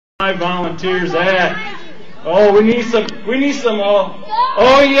My volunteers at? Oh, we need some.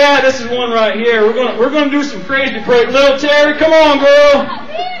 Oh yeah, this is one right here. We're gonna do some crazy praise. Little Terry, come on, girl.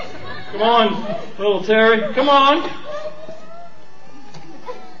 Come on, little Terry, come on.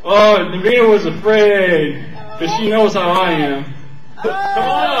 Oh, Davina was afraid because she knows how I am.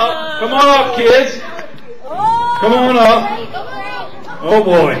 Come on up, kids. Come on up. Oh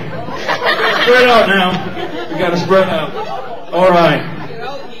boy, spread out now. We gotta spread out. All right.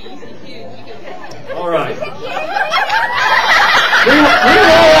 All right. We roll up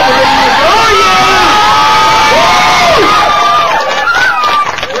oh yeah!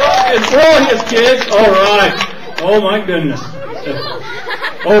 We're all his kids. All right. Oh my goodness.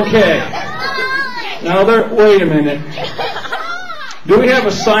 Okay. Now wait a minute. Do we have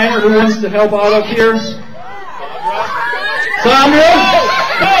a signer who wants to help out up here? Samuel?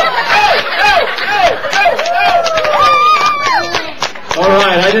 All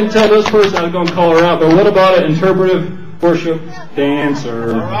right, I didn't tell this person I was going to call her out, but what about an interpretive worship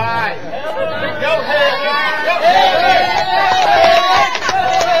dancer? All right.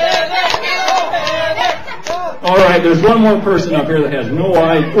 All right, there's one more person up here that has no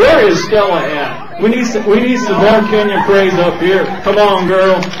idea. Where is Stella at? We need some more Kenyan praise up here. Come on,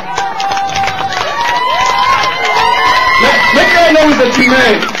 girl. Make that noise that you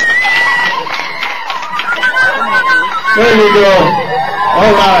make. There you go.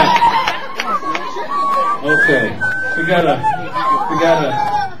 All right. Okay. We gotta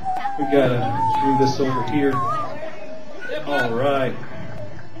move this over here. All right.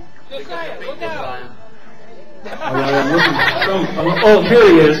 All right. I'm looking. Oh, here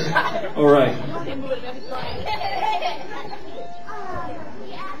he is. All right.